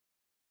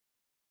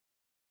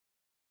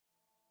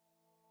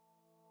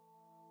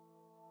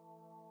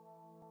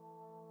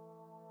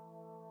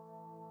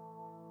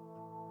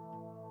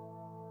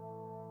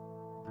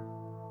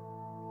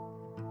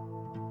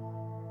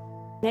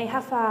I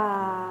have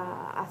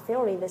a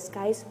theory. The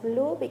sky is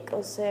blue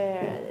because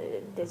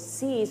the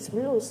sea is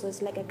blue, so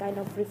it's like a kind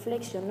of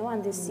reflection, no?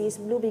 And the sea is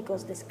blue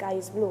because the sky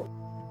is blue.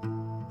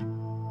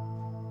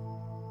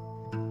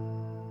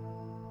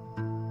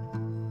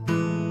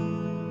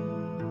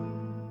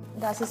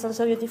 That is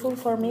also beautiful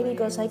for me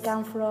because I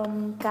come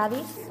from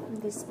Cádiz,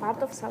 this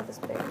part of South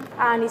Spain.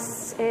 And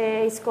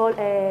it's called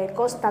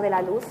Costa de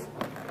la Luz,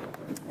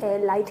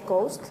 light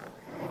coast,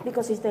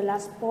 because it's the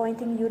last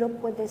point in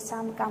Europe where the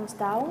sun comes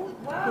down,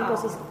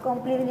 because it's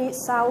completely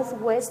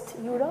southwest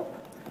Europe.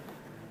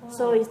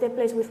 So it's the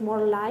place with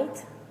more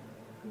light,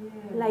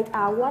 light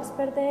hours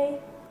per day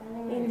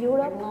in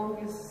Europe. The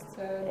longest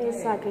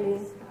exactly.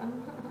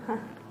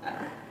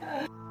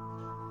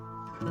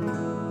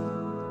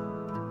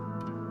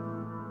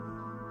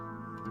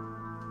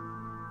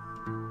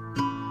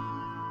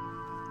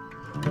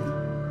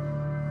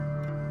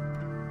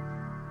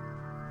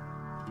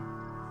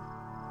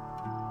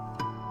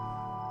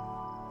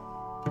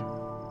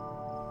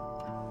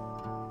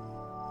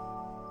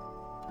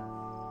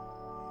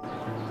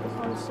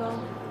 Also,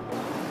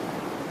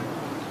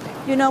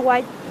 you know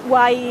why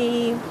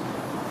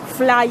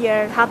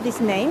flyer have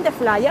this name, the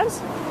flyers?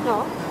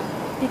 No.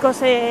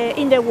 Because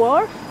in the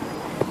war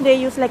they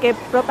use like a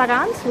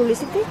propaganda,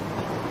 publicity,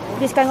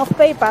 this kind of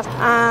papers,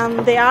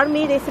 and the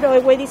army, they throw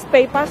away these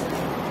papers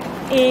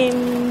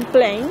in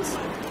planes.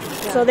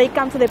 Yeah. So they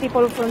come to the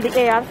people from the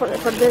air for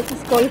this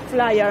is called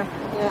flyer.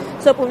 Yeah.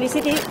 So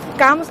publicity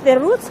comes, the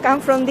roots come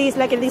from this,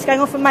 like this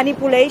kind of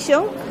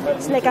manipulation.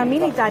 It's like a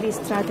military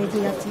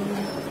strategy actually.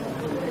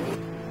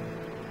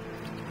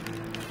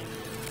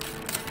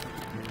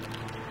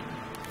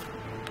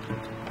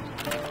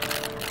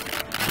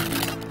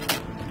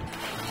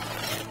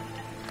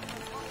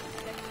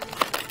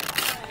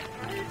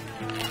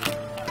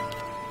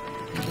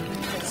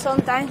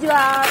 Sometimes you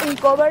are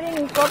uncovering,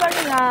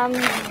 and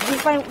you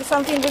find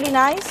something really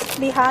nice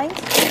behind.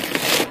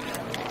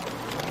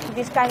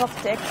 This kind of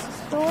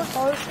texture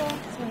also,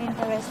 it's really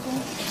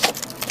interesting.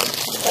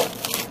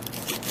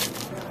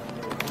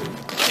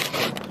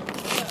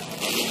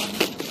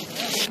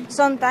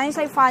 Sometimes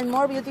I find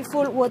more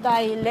beautiful what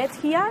I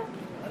left here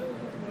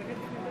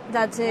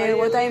than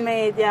what I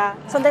made, yeah.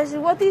 Sometimes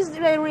what is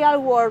the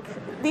real work?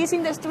 This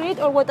in the street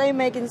or what I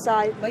make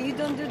inside? But you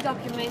don't do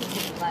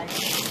documentaries, like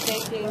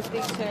taking a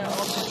picture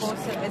of the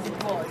poster as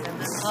it was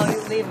and how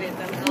you live it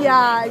and how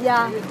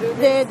yeah. you do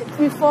this? The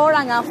before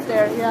and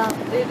after, yeah.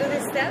 Do you do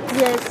these steps?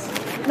 Yes.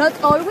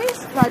 Not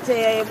always, but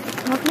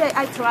mostly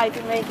I try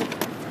to make it.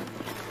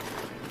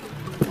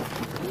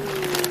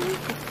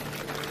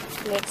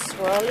 Let's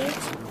swirl it.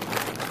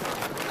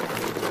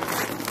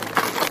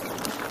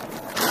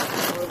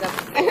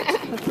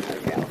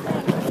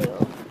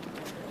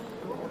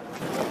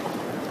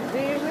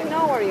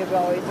 Where you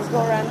go? You just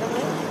go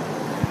randomly?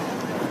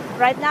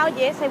 Right now,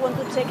 yes, I want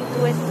to check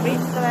into a street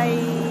that I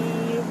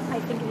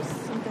think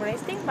is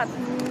interesting, but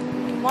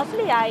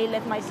mostly I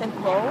let myself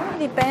go.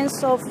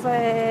 Depends of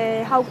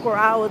how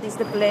crowded is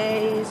the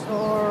place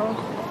or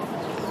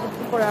the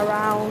people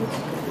around.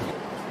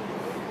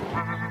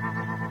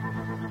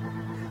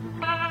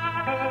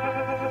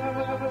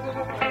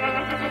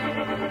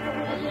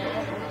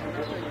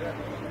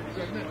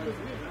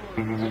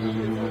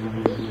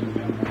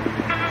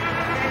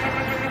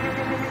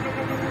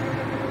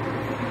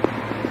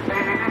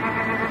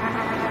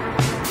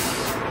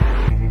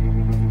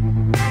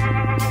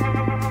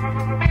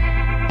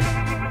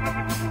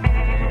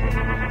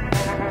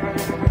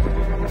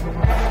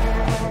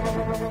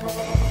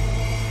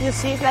 You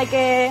see, it's like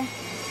a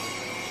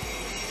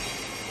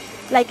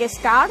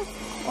scarf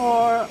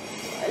or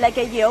like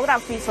a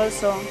geography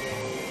also.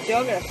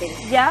 Geography?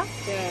 Yeah.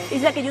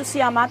 It's like you see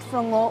a map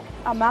from over.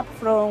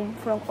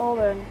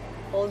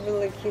 All the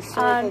like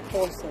historical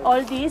posters.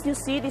 All this, you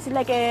see, this is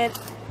like the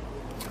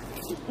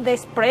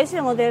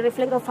expression or the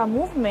reflection of a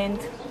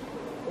movement.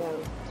 Yeah.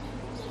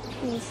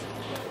 It's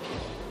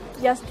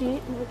just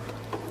look.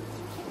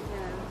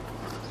 Yeah.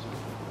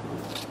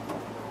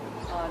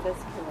 Oh,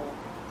 that's cool.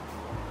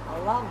 I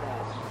love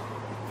that.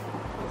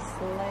 This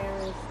layer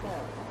and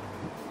stuff.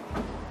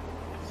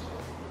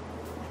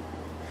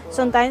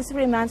 Sometimes it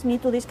reminds me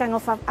to this kind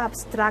of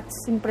abstract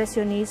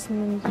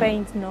impressionism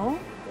paint, no?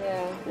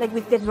 Yeah. Like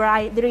with the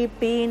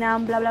dripping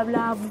and blah blah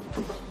blah.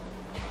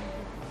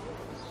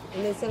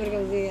 And then somebody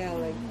comes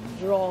in, like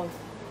drawn.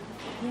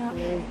 Yeah. And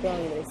it's drawn,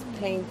 it's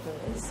painful.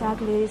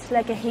 Exactly. It's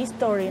like a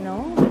history,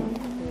 no?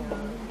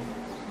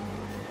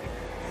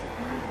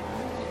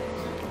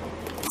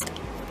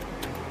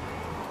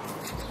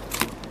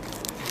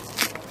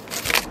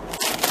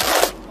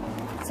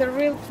 It's a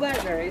real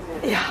pleasure,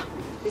 isn't it? Yeah.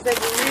 It's like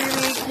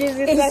really gives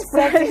you that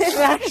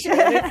satisfaction.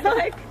 It's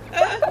like,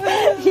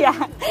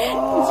 yeah.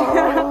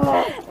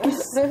 oh,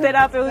 It's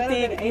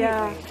therapeutic.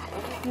 Yeah.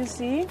 You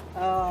see?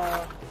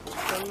 Oh,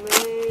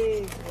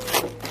 amazing.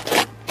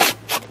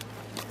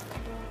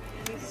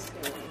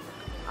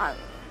 I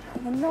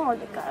don't know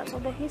the colors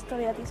of the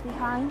history that is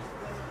behind.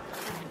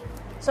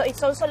 So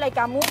it's also like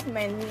a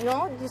movement, you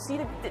know? You see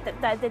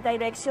the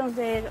directions,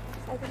 the...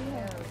 I don't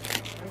know.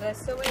 there's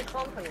so many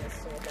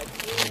components to it, like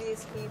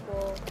these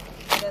people,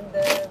 then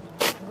the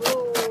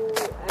glue,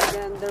 and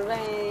then the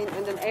rain,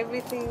 and then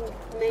everything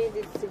made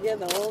it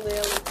together. All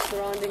the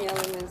surrounding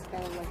elements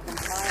kind of like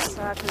compiled.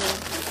 Exactly.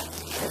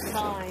 The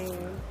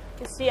time.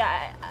 You see,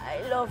 I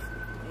love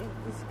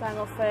this kind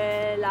of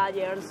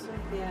layers.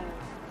 Yeah.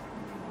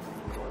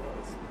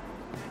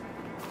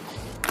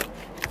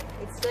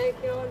 It's like,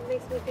 you know, it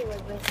makes me think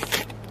like this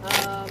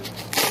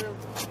kind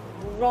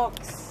of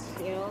rocks,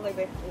 you know,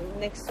 like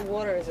next to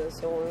waters and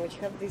so on, which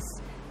have this,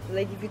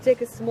 like if you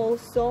take a small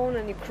stone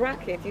and you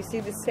crack it, you see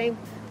the same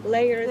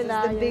layers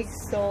as the big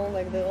stone,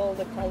 like all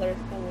the colors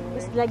coming.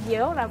 It's like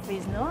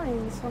geographies, no?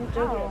 In some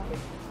geography.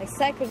 Like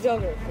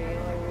psychogeography, you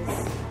know, like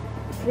this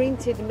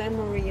printed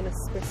memory in a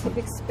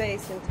specific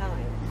space and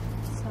time.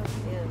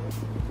 Exactly. Yeah,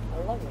 I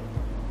love it.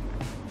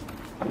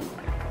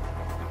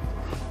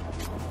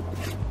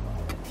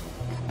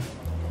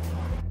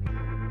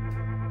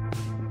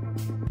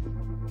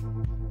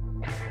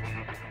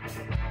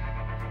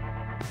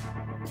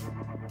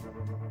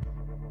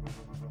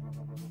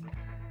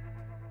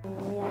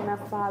 Me and my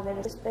father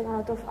spent a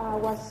lot of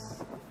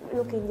hours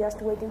looking,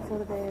 just waiting for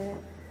the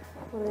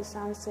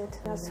sunset.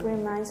 That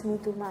reminds me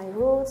to my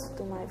roots,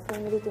 to my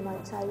family, to my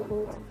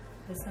childhood.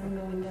 The sun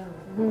going down.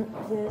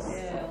 Yes.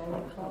 Yeah, all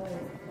the colors.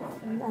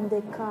 And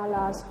the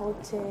colors all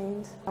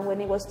changed. And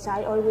when I was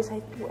child, always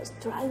I was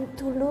trying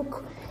to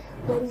look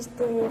where is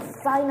the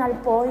final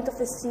point of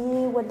the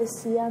sea, where the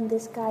sea and the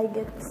sky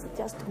gets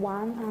just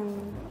one.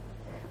 And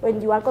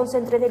when you are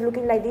concentrated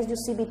looking like this, you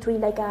see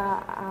between like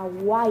a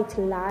white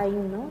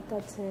line, no?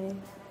 That's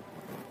and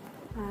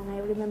I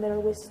remember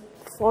always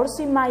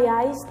forcing my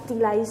eyes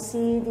till I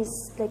see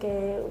this like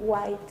a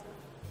white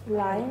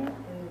line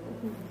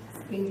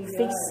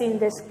fixing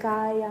the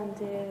sky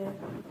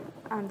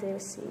and the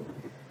sea.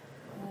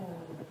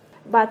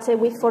 But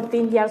with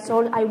 14 years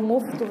old, I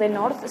moved to the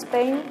north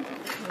Spain.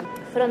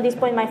 From this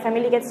point, my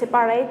family gets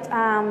separated.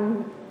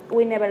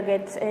 We never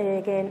get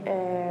again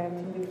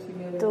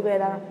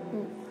together.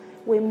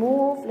 We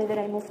moved, later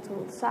I moved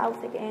to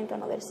south again, to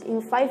another city.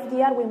 In 5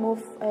 years, we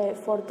moved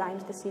 4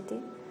 times the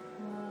city.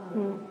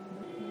 Wow.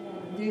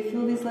 Do you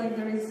feel this like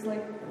there is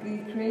like,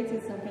 it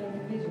created some kind of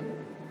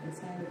division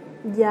inside of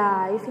you?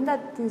 Yeah, I think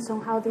that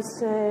somehow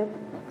this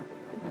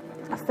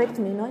affects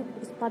me, no?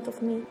 It's part of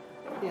me.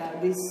 Yeah,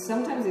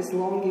 sometimes this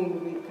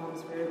longing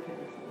becomes very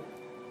painful.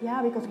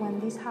 Yeah, because when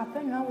this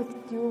happened, no, with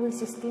you, with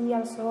 16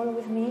 years old,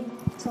 with me,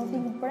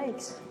 something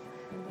breaks.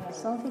 Yeah.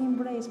 Something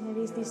breaks.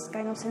 Maybe it's this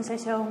kind of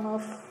sensation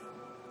of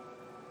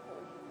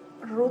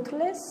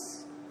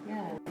ruthless.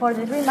 Yeah. For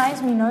it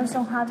reminds me, no,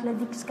 somehow like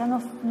these kind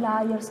of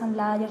layers and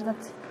layers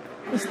that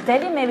is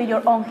telling maybe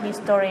your own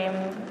history.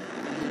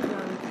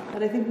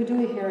 But I think we do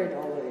inherit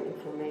all the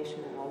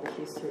information and all the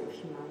history of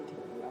humanity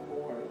when we are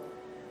born.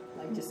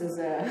 Like just as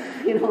a,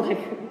 you know,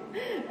 like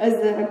as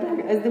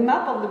the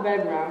map of the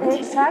background.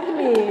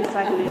 Exactly.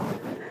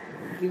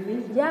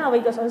 Yeah,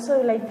 because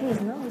also like this,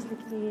 no, it's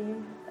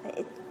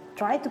like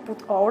try to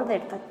put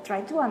order,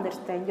 try to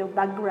understand your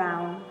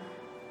background.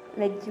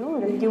 Like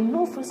you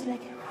move, it's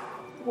like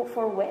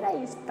for where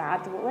I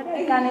start, where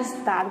I can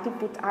start to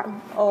put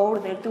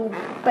order, to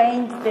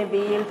paint the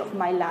build of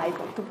my life,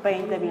 or to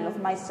paint the build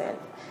of myself.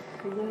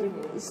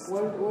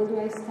 Where do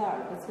I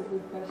start? That's a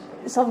good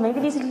question. So maybe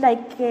this is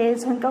like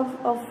some kind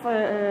of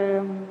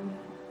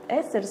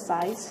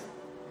exercise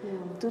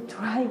to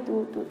try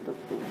to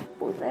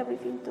put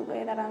everything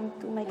together and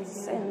to make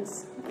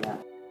sense. Yeah.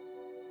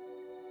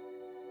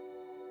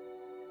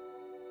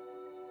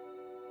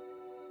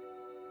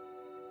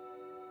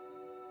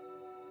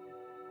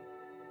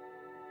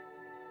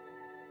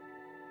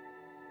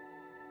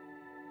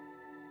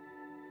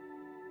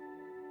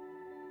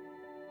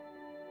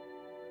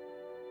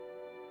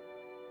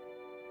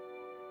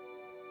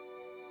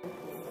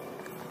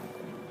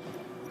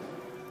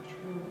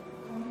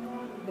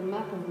 The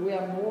map of we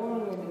are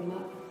born with the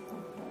map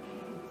of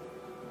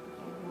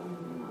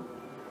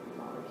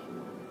our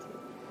humanity.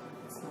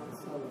 It's not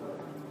so good.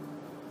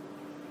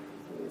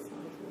 It is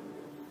something.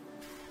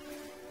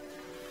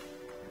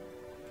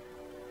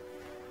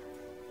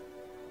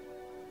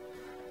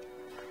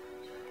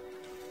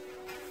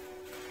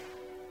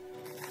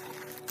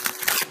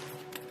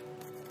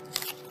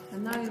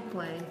 And now you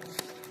play.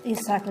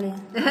 Exactly.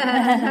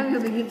 Now you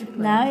begin to play.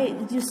 Now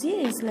you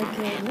see, it's like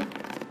a.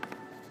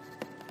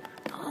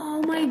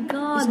 Oh my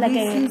God! Like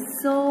this is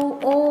so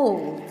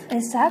old.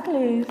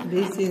 Exactly.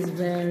 This is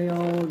very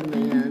old,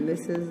 man.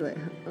 This is like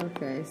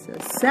okay, so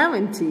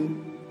 70.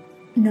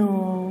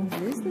 No.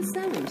 This is the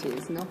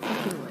 70s. No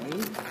fucking way.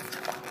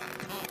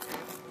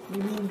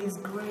 You mean these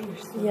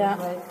graves? Yeah.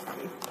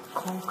 Like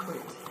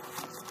concrete.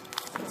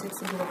 It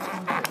takes a bit of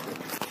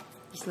concrete.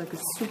 It's like a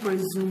super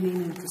zoom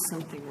in into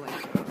something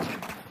like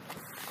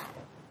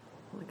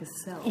a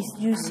cell.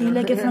 You see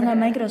like it from a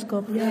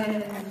microscope.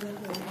 Yeah.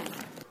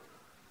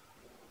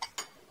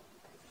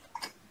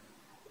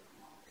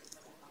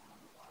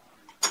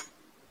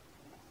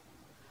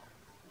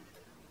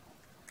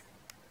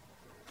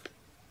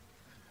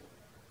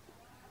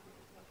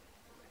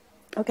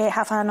 Okay, I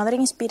have another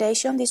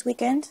inspiration this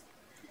weekend.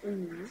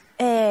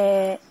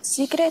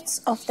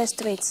 Secrets of the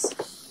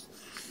streets.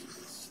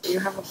 You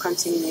have a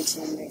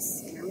continuity in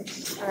this, you know?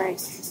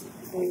 Alright,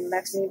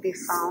 let me be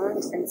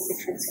found and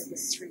secrets of the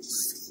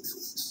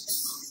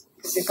streets.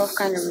 Because they both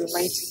kind of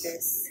relate to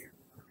this.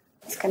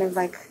 It's kind of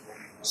like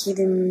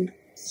hidden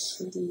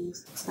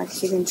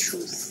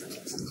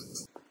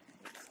truth.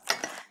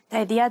 The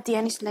idea at the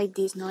end is like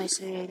this, no? It's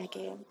like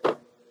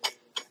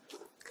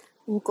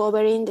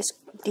uncovering,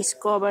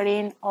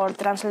 discovering, or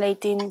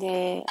translating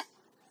the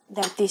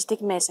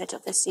artistic message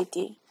of the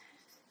city.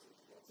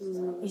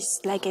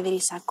 It's like there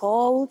is a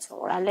code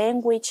or a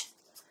language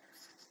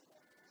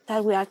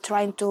that we are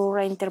trying to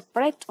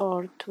reinterpret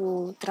or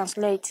to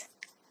translate.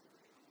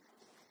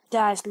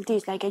 Yeah, it's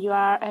this, like you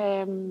are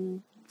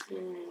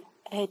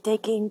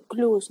taking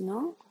clues,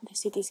 no? The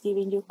city is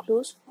giving you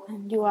clues,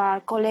 and you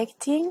are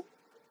collecting,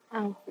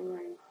 and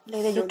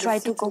later you try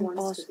to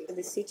compose.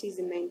 The city is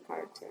the main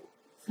part.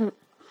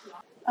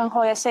 And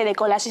how I say, the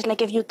collage is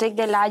like if you take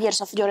the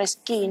layers of your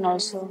skin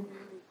also.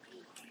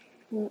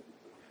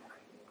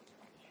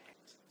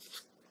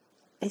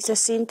 It's a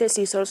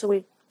synthesis also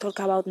we talk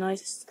about now.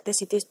 The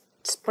city is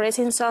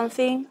expressing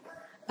something,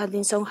 but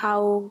in some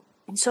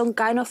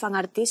kind of an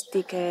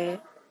artistic...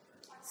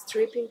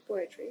 Stripping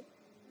poetry.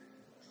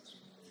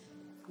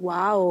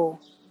 Wow.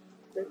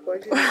 The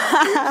poetry.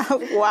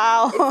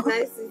 Wow. It's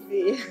nice to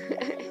see.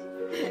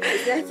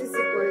 It's nice to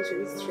see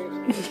poetry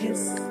stripped.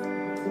 Yes.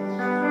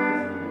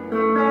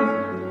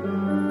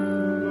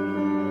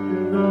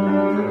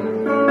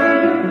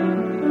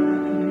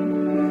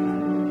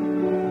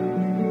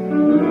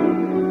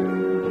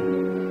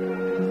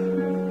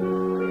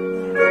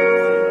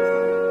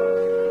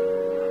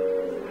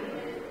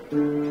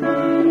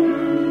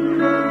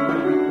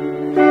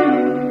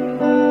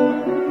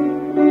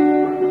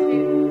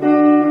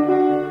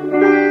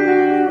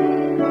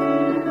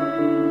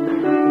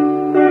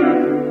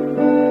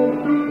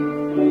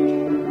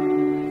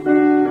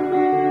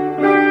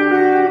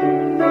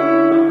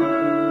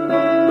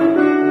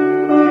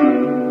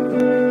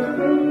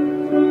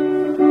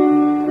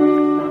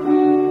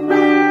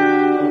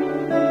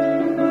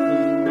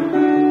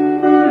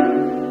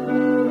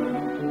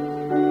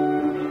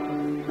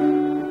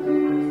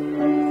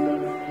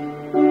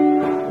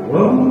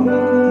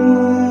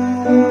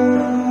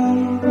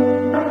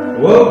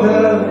 Woke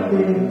up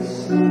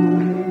this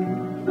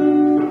morning,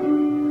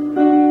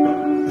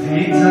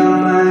 paint on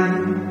my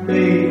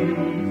baby,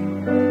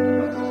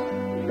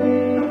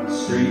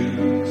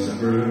 streets of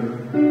blue.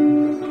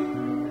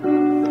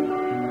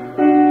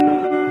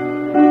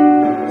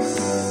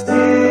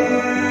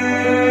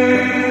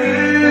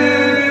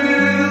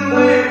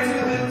 Silhouette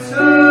to the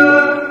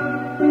top,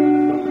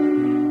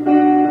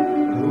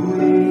 who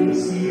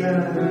is the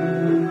other?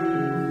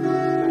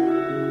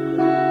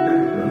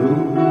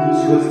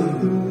 Who's with the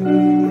blue?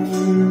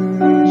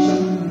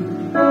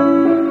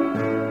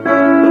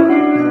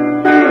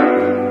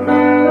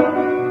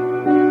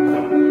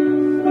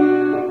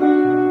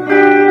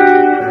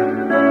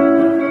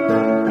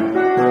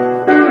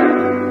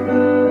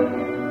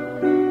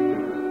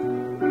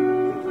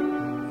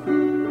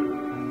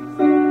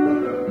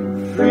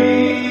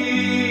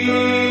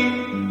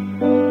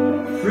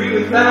 Free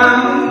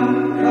without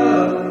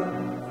color.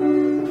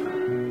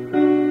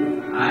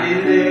 I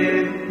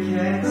let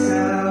cats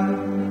out.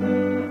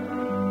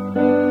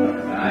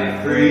 I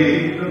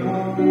free the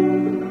wolves.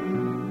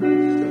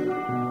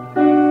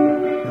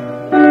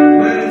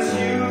 When it's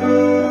you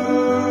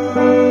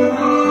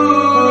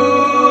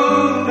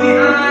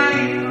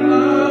behind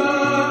us,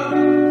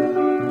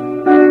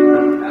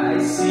 I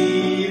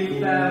see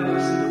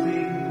 1,000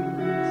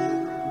 things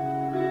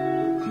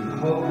through the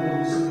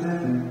holes of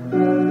that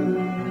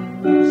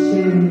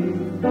ocean.